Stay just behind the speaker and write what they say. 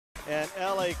and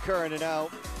LA Current. And now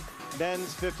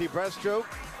men's 50 breaststroke.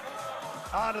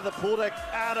 Onto the pool deck,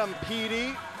 Adam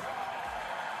Peaty.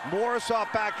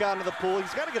 Morozov back onto the pool.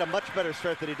 He's got to get a much better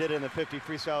start than he did in the 50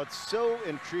 freestyle. It's so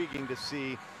intriguing to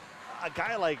see a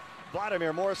guy like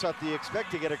Vladimir Morozov, you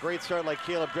expect to get a great start like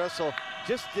Caleb Dressel,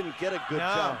 just didn't get a good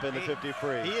jump in the 50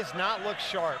 free. He has not looked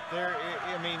sharp.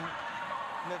 I mean,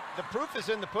 the proof is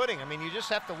in the pudding. I mean, you just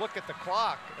have to look at the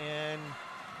clock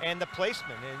and the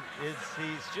placement.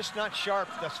 He's just not sharp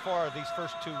thus far these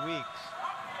first 2 weeks.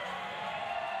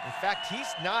 In fact,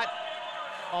 he's not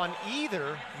on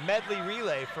either medley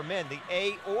relay for men, the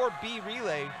A or B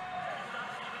relay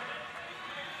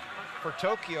for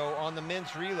Tokyo on the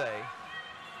men's relay.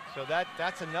 So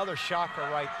that's another shocker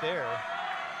right there.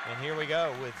 And here we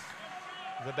go with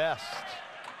the best,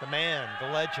 the man, the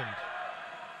legend.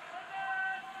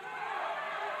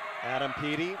 Adam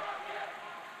Peaty.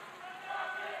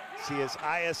 See his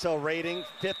ISL rating,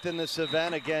 5th in this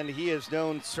event. Again, he is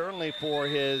known certainly for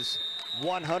his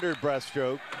 100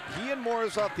 breaststroke. He and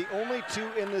Morozov, the only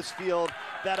two in this field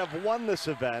that have won this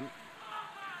event.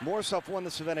 Morozov won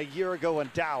this event a year ago in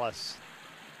Dallas.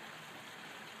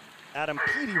 Adam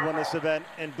Peaty won this event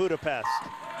in Budapest.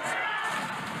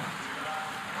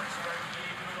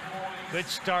 Good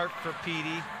start for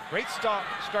Peaty. Great start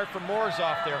for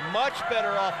Morozov there. Much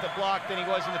better off the block than he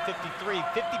was in the 53.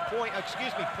 0.59,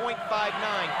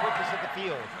 quickest of the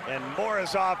field. And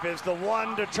Morozov is the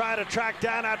one to try to track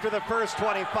down after the first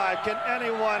 25. Can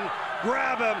anyone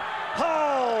grab him?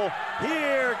 Oh,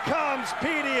 here comes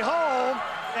Peaty home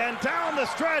and down the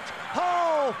stretch.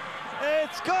 Oh,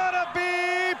 it's gonna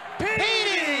be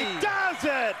Peaty! Does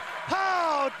it!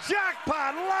 Oh,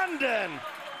 jackpot London!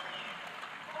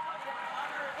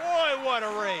 Boy, what a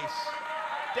race.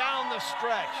 Down the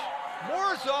stretch.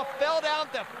 Morozov fell down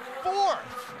to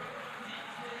 4th.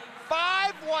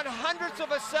 5/100ths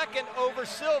of a second over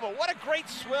Silva. What a great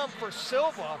swim for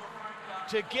Silva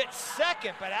to get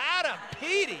 2nd, but Adam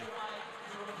Peaty,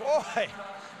 boy,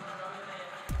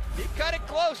 he cut it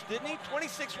close, didn't he?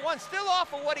 26-1, still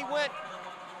off of what he went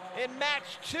in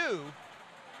match 2.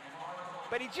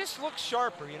 But he just looks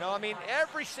sharper, you know? I mean,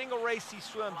 every single race he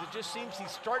swims, it just seems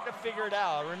he's starting to figure it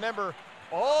out. Remember,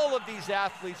 all of these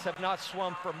athletes have not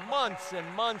swum for months and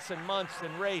months and months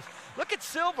in race. Look at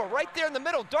Silva right there in the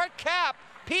middle, dark cap,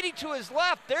 Peaty to his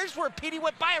left. There's where Peaty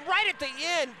went by him right at the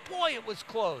end. Boy, it was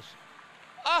close.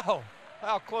 Oh,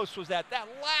 how close was that? That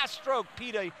last stroke,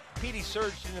 Peaty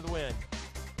surged into the wind.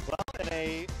 Well, in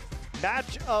a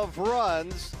match of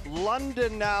runs,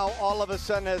 London now all of a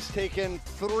sudden has taken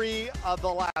 3 of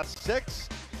the last 6.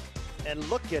 And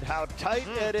look at how tight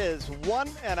it is.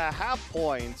 1.5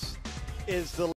 points is the